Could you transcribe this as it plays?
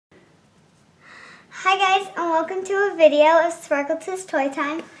Hi guys, and welcome to a video of Sparkletooth's Toy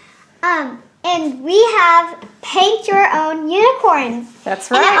Time. And we have paint your own unicorns. That's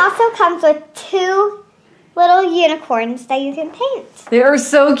right. And it also comes with 2 little unicorns that you can paint. They are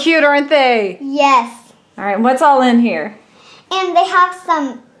so cute, aren't they? Yes. All right, what's all in here? And they have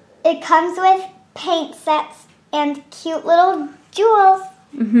it comes with paint sets and cute little jewels.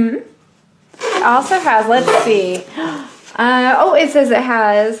 Mm-hmm. It also has, let's see. It says it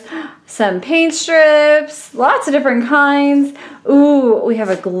has some paint strips, lots of different kinds. Ooh, we have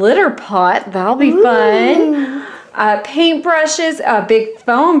a glitter pot. That'll be fun. Paint brushes, a big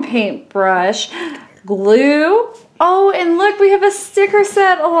foam paintbrush, glue. Oh, and look, we have a sticker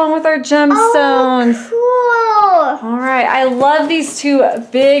set along with our gemstones. Oh, cool. All right, I love these 2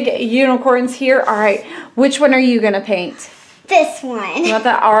 big unicorns here. All right, which one are you gonna paint? This one. You want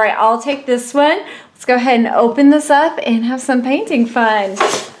that? All right, I'll take this one. Let's go ahead and open this up and have some painting fun.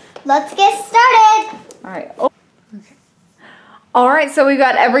 Let's get started. All right. Oh. Okay. All right, so we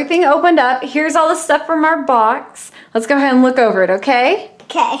got everything opened up. Here's all the stuff from our box. Let's go ahead and look over it, okay?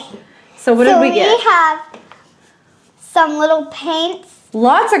 Okay. So what did we get? We have some little paints.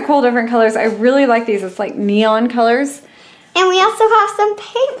 Lots of cool different colors. I really like these. It's like neon colors. And we also have some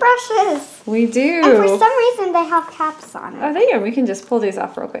paintbrushes. We do. And for some reason they have caps on it. Oh, there you go. We can just pull these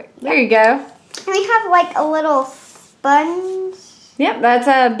off real quick. There you go. And we have like a little sponge. Yep, that's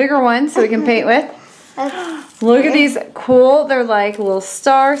a bigger one so we can paint with. Look at these cool. They're like little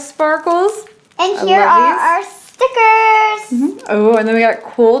star sparkles. And here are our stickers. Oh, and then we got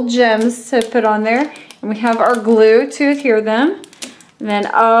cool gems to put on there. And we have our glue to adhere them. And then,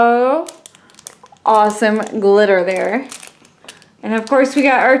 oh, awesome glitter there. And of course we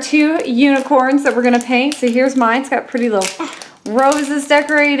got our 2 unicorns that we're gonna paint. So here's mine. It's got pretty little roses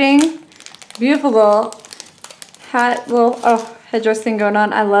decorating. Beautiful little hat, headdress thing going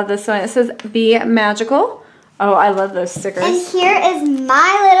on. I love this one. It says Be Magical. Oh, I love those stickers. And here is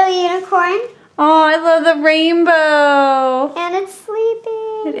my little unicorn. Oh, I love the rainbow. And it's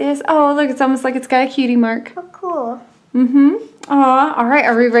sleeping. It is. Oh, look, it's almost like it's got a cutie mark. Oh, cool. Mm-hmm. Aw, all right,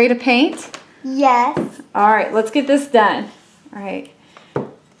 are we ready to paint? Yes. All right, let's get this done. All right.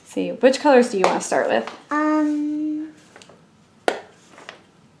 Let's see, which colors do you want to start with?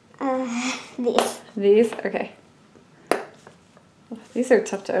 These. These? Okay. These are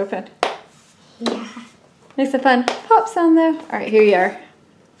tough to open. Yeah. Makes a fun pop sound though. All right, here you are.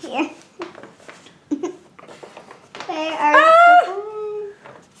 Here. They are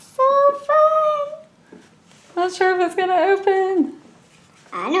so fun. Not sure if it's gonna open.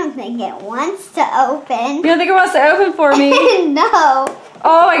 I don't think it wants to open. You don't think it wants to open for me? No.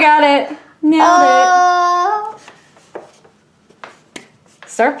 Oh, I got it. Nailed it.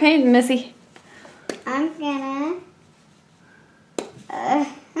 Start painting, Missy. I'm gonna.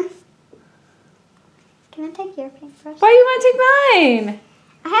 Can I take your paintbrush? Why do you want to take mine?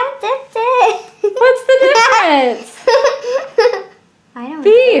 I haven't dipped it. What's the difference? I don't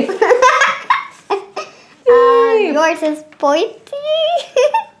Beef. know. Yours is pointy.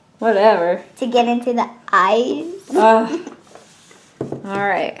 Whatever. To get into the eyes. All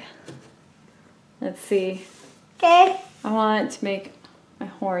right. Let's see. Okay. I want to make my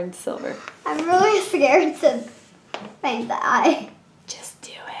horn silver. I'm really scared to paint the eye. Just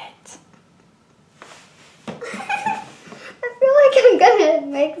do it. I feel like I'm gonna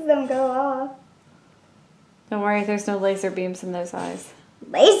make them go off. Don't worry, there's no laser beams in those eyes.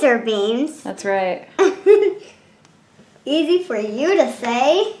 Laser beams? That's right. Easy for you to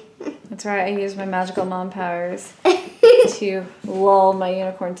say. That's right, I use my magical mom powers to lull my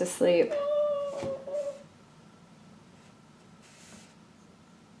unicorn to sleep.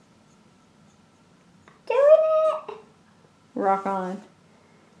 Doing it. Rock on.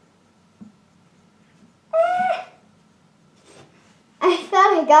 I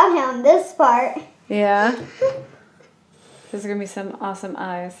thought I got it on this part. Yeah? There's gonna be some awesome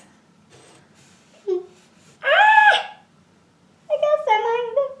eyes. I got some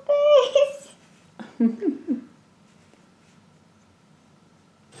on the face.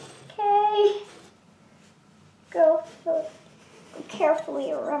 Okay. Go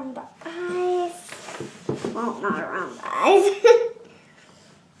carefully around the eyes. Well, not around the eyes.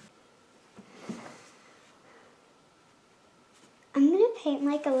 I'm gonna paint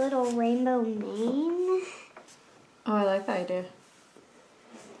like a little rainbow mane. Oh, I like that idea.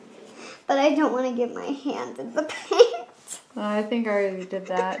 But I don't want to get my hand in the paint. I think I already did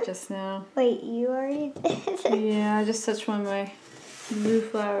that just now. Wait, you already did? Yeah, I just touched one of my blue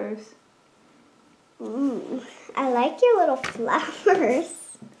flowers. Ooh, I like your little flowers.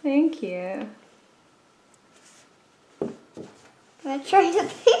 Thank you. I'm trying to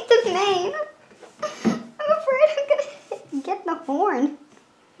paint the mane.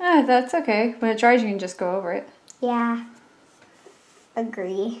 Yeah, that's okay. When it dries, you can just go over it. Yeah.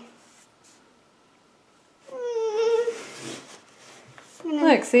 Agree.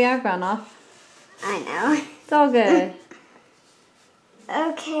 Look, see, I've gone off. I know. It's all good.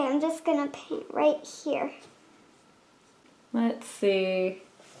 Okay, I'm just gonna paint right here. Let's see.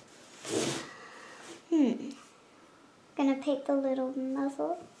 Gonna paint the little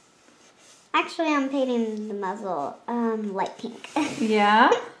muzzle. Actually, I'm painting the muzzle light pink.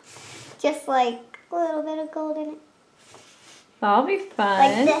 Yeah? Just like a little bit of gold in it. That'll be fun.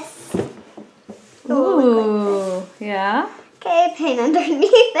 Like this. Ooh, yeah? Okay, paint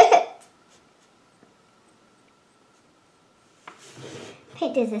underneath it.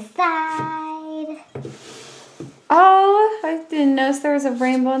 Paint to the side. Oh, I didn't notice there was a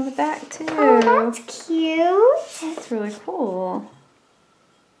rainbow in the back too. Oh, that's cute. That's really cool.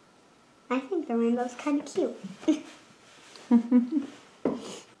 I think the rainbow's kind of cute.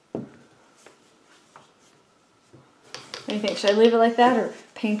 What do you think? Should I leave it like that or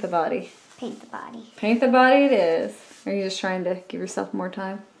paint the body? Paint the body. Paint the body it is. Are you just trying to give yourself more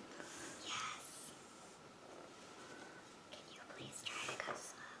time? Yes. Can you please try to go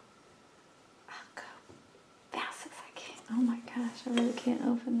slow? I'll go fast as I can. Oh my gosh, I really can't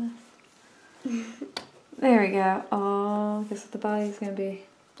open this. There we go. Oh, guess what the body's going to be?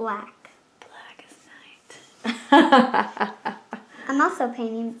 Black. Black as night. I'm also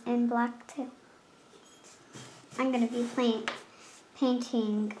painting in black too. I'm going to be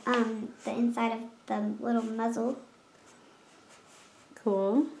painting the inside of the little muzzle.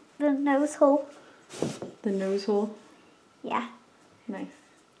 Cool. The nose hole. The nose hole. Yeah, Nice.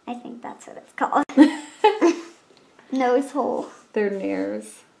 I think that's what it's called. Nose hole. They're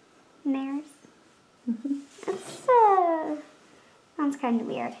nares. Nares. That's sounds kind of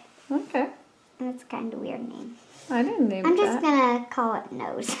weird. Okay. And it's kind of weird name. I didn't name I'm it just that. gonna call it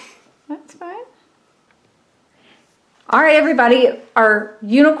nose. That's fine. All right, everybody, our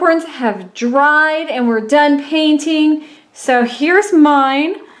unicorns have dried and we're done painting. So here's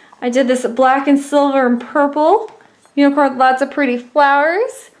mine. I did this black and silver and purple unicorn, lots of pretty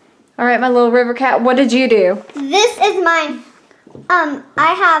flowers. All right, my little river cat, what did you do? This is mine.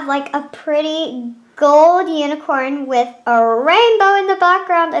 I have like a pretty gold unicorn with a rainbow in the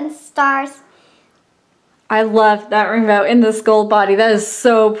background and stars. I love that rainbow in this gold body. That is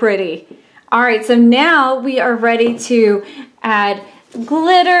so pretty. All right, so now we are ready to add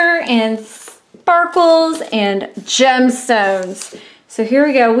glitter and sparkles and gemstones. So here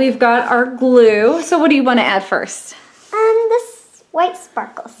we go. We've got our glue. So what do you want to add first? This white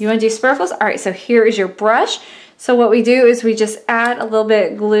sparkles. You want to do sparkles? All right, so here is your brush. So what we do is we just add a little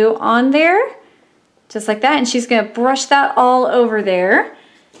bit of glue on there, just like that. And she's going to brush that all over there.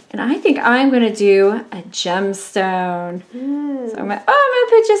 And I think I'm going to do a gemstone. So I'm going to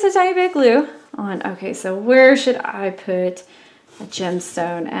put just a tiny bit of glue on. Okay, so where should I put a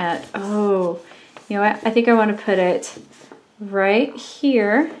gemstone at? Oh, you know what? I think I want to put it right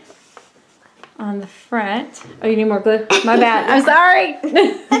here on the front. Oh, you need more glue? My bad. I'm sorry.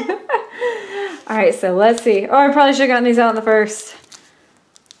 All right, so let's see. Oh, I probably should have gotten these out in the first.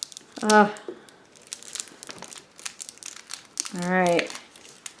 Oh. All right.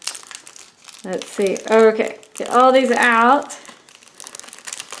 Let's see. Okay, get all these out.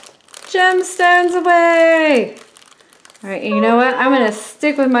 Gemstones away. All right, you know what? I'm going to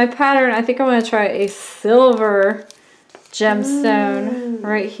stick with my pattern. I think I'm going to try a silver gemstone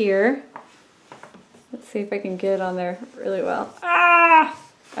right here. Let's see if I can get it on there really well. Ah!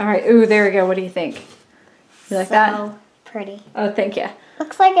 All right, ooh, there we go. What do you think? You like that? So pretty. Oh, thank you.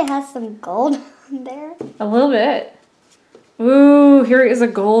 Looks like it has some gold on there. A little bit. Ooh, here is a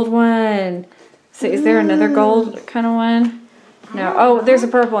gold one. So is there another gold kind of one? No. Oh, there's a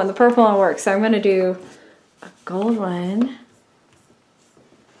purple one. The purple one works. So I'm going to do a gold one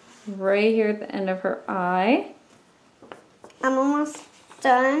right here at the end of her eye. I'm almost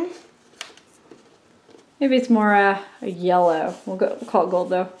done. Maybe it's more a yellow. We'll call it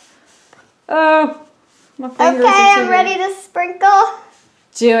gold though. Oh, my fingers Okay, are too I'm ready to sprinkle.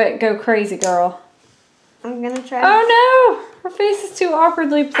 Do it. Go crazy, girl. I'm gonna try. Oh no! Her face is too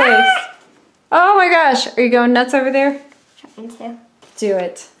awkwardly placed. Ah! Oh my gosh. Are you going nuts over there? Trying to. Do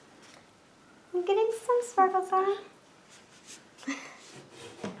it. I'm getting some sparkles on it.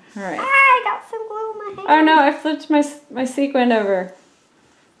 All right. I got some glue in my hand. Oh no, I flipped my sequin over.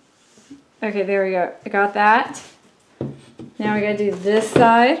 Okay, there we go. I got that. Now we gotta do this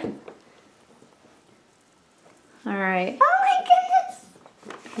side. All right. Oh my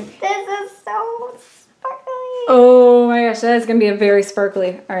goodness. This is so sparkly. Oh my gosh, that is gonna be a very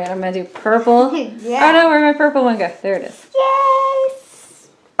sparkly. All right, I'm gonna do purple. Yeah. Oh no, where'd my purple one go? There it is. Yay!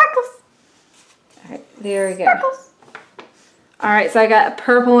 There we go. Sparkles. All right, so I got a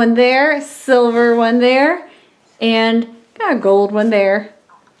purple one there, a silver one there, and got a gold one there.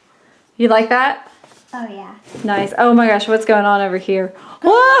 You like that? Oh yeah. Nice. Oh my gosh, what's going on over here?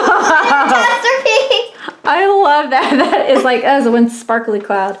 Whoa! Masterpiece. I love that. That is like, that is one sparkly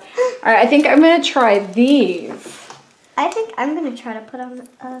cloud. All right, I think I'm gonna try these. I think I'm gonna try to put on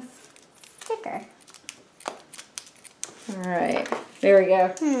a sticker. All right, there we go.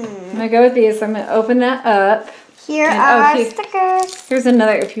 Hmm. I'm gonna go with these. I'm gonna open that up. Here And, are our okay. stickers. Here's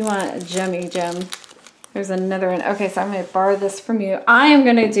another, if you want a gemmy gem. There's another one. Okay, so I'm gonna borrow this from you. I am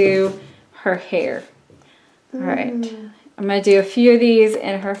gonna do her hair. All right, I'm gonna do a few of these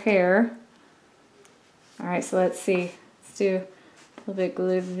in her hair. All right, so let's see. Let's do a little bit of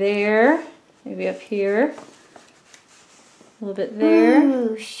glue there, maybe up here, a little bit there.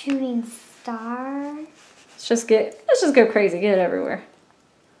 Ooh, shooting star. Let's just go crazy, get it everywhere.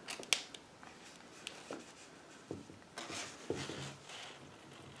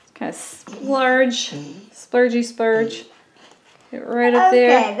 Kind of splurgy splurge. Get right up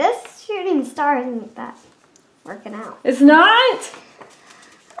there. Okay, this shooting star isn't that working out. It's not. I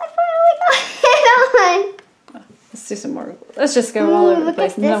finally got it on. Let's do some more. Let's just go all over the Look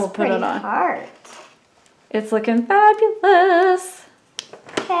place at and then this we'll put it pretty on. heart. It's looking fabulous.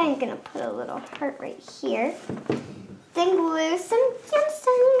 Okay, I'm gonna put a little heart right here. Then glue some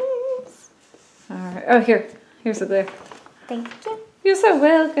gemstones. All right. Oh, here's the glue. Thank you. You're so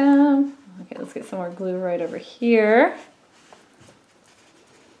welcome. Okay, let's get some more glue right over here.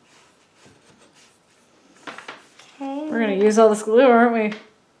 Okay. We're gonna use all this glue, aren't we?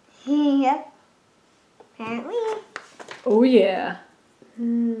 Yep. Apparently. Oh yeah.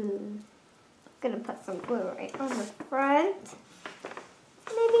 Gonna put some glue right on the front.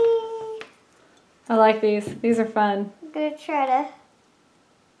 Maybe. I like these. These are fun. I'm gonna try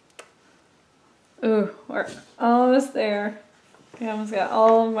to. Ooh, we're almost there. I almost got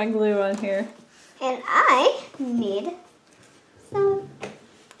all of my glue on here. And I need some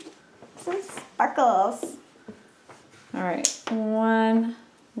sparkles. All right, one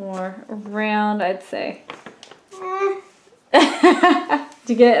more round, I'd say. Did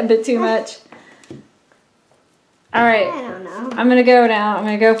you get a bit too much? All right, I don't know. I'm gonna go now. I'm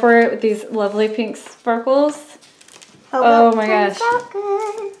gonna go for it with these lovely pink sparkles. Oh my gosh. Out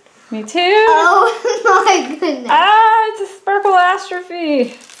good. Me too. Oh my goodness. Ah, it's a sparkle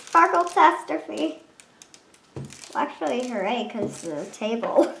astrophy. Sparkle catastrophe. Well, actually, hooray, because the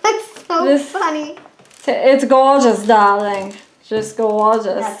table looks so funny. It's gorgeous, darling. Just gorgeous.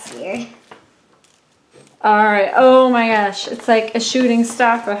 That's weird. All right. Oh my gosh. It's like a shooting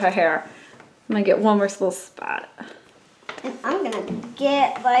star for her hair. I'm going to get one more little spot. And I'm going to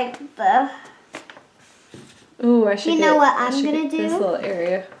get like the... Ooh, I should You know what I'm I should gonna get do? this little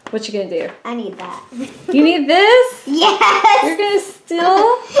area. What you going to do? I need that. You need this? Yes! You're going to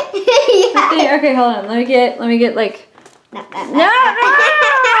steal? Yes! Okay, hold on. Let me get like... No. No!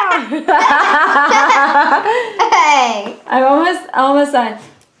 Hey! I'm almost done.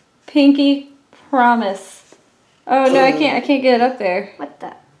 Pinky promise. Oh no, I can't get it up there. What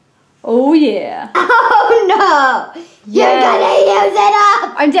the? Oh yeah. Oh no! You're gonna use it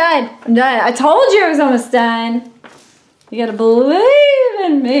up! I'm done. I told you I was almost done. You gotta believe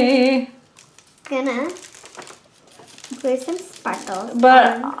in me. Gonna glue some sparkles.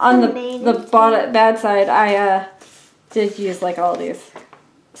 But on the main bad side, I did use like all these.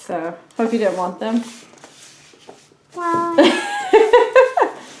 So hope you didn't want them. Well, I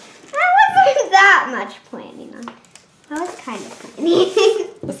wasn't that much planning on. I was kind of planning.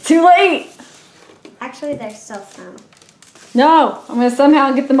 It's too late. Actually, there's still some. No, I'm gonna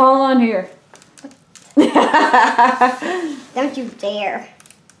somehow get them all on here. Don't you dare.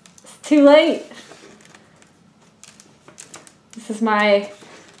 It's too late. This is my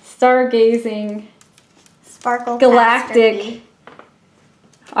stargazing Sparkle galactic. catastrophe.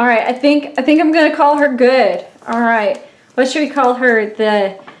 All right, I think I'm gonna call her good. All right, what should we call her?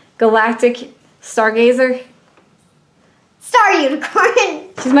 The galactic stargazer. Star unicorn.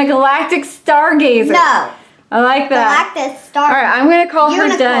 She's my galactic stargazer. No. I like that. Galactic star. All right, I'm gonna call her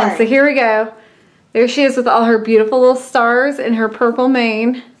unicorn. done. So here we go. There she is with all her beautiful little stars and her purple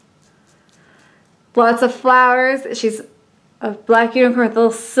mane. Lots of flowers. She's a black unicorn with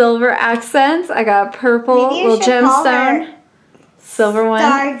little silver accents. I got a purple Maybe you little should call gemstone. her Silver one.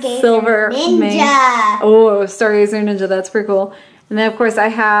 Stargazer Silver Ninja. mane. Oh, Stargazer Ninja. That's pretty cool. And then, of course, I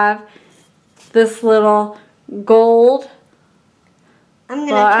have this little gold. I'm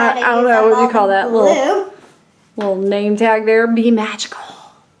gonna Well, try to I don't use know, up what do you all call the that? glue. Little name tag there. Be magical.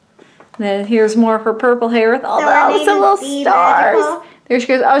 And then here's more of her purple hair with all So her the name some is little Be stars. Magical? There she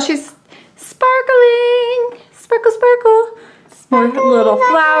goes. Oh, she's sparkling. Sparkle, sparkle. More little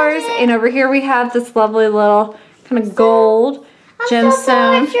flowers. And over here we have this lovely little kind of gold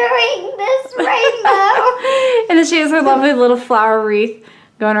gemstone. I'm so picturing this rainbow. And then she has her lovely little flower wreath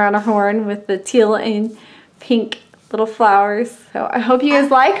going around her horn with the teal and pink little flowers. So I hope you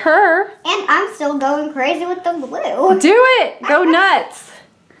guys like her. And I'm still going crazy with the blue. Do it. Go nuts.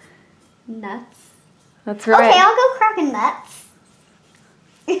 Nuts. That's right. Okay, I'll go cracking nuts.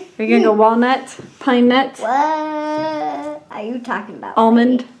 Are you going to go walnut, pine nut, What are you talking about?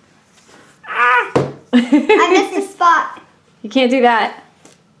 almond? Baby? Ah! I missed a spot. You can't do that.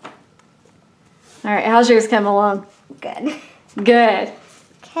 All right, how's yours come along? Good. Good.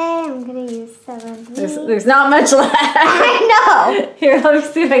 Okay, I'm gonna use some of these. There's not much left. I know. Here, let me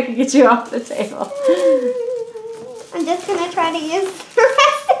see if I can get you off the table. I'm just gonna try to use the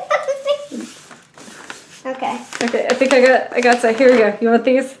rest of these. Okay. Okay, I think I got some. Here we go. You want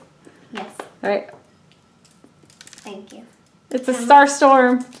these? Yes. All right. Thank you. It's a star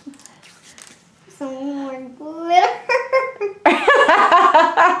storm. Some more glitter.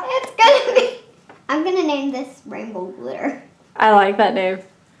 It's gonna be. I'm gonna name this Rainbow Glitter. I like that name.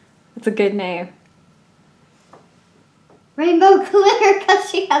 It's a good name. Rainbow Glitter because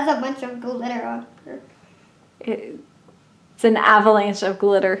she has a bunch of glitter on her. It's an avalanche of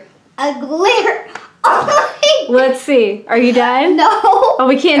glitter. A glitter. Oh my Let's see. Are you done? No. Oh,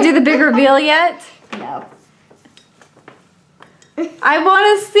 we can't do the big reveal yet? No. I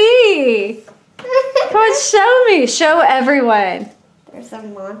want to see. Come on, show me. Show everyone. There's a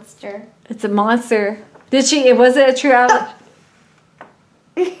monster. It's a monster. Was it a true avalanche?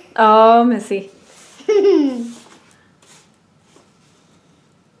 Oh, Missy.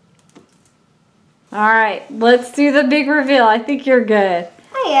 All right, let's do the big reveal. I think you're good.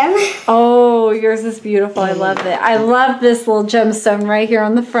 I am. Oh, yours is beautiful. I love it. I love this little gemstone right here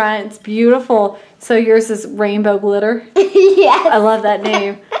on the front. It's beautiful. So yours is rainbow glitter. Yes. I love that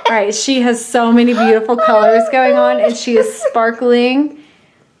name. All right, she has so many beautiful colors going on, and she is sparkling.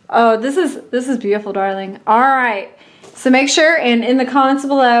 Oh, this is beautiful, darling. All right, so make sure, and in the comments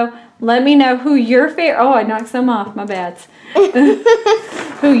below, let me know who your favorite. Oh, I knocked some off. My bad.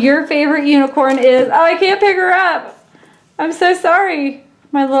 Who your favorite unicorn is. Oh, I can't pick her up. I'm so sorry,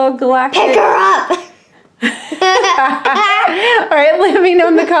 my little galactic. Pick her up. All right, let me know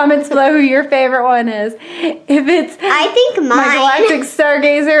in the comments below who your favorite one is. If it's I think mine. my galactic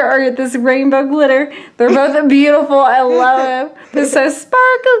stargazer or this rainbow glitter, they're both beautiful. I love them. They're so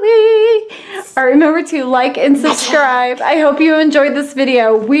sparkly. All right, remember to like and subscribe. I hope you enjoyed this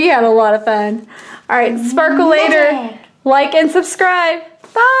video. We had a lot of fun. All right, sparkle later. Magic. Like and subscribe.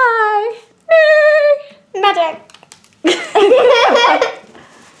 Bye. Magic.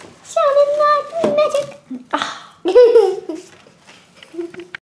 Shining like magic.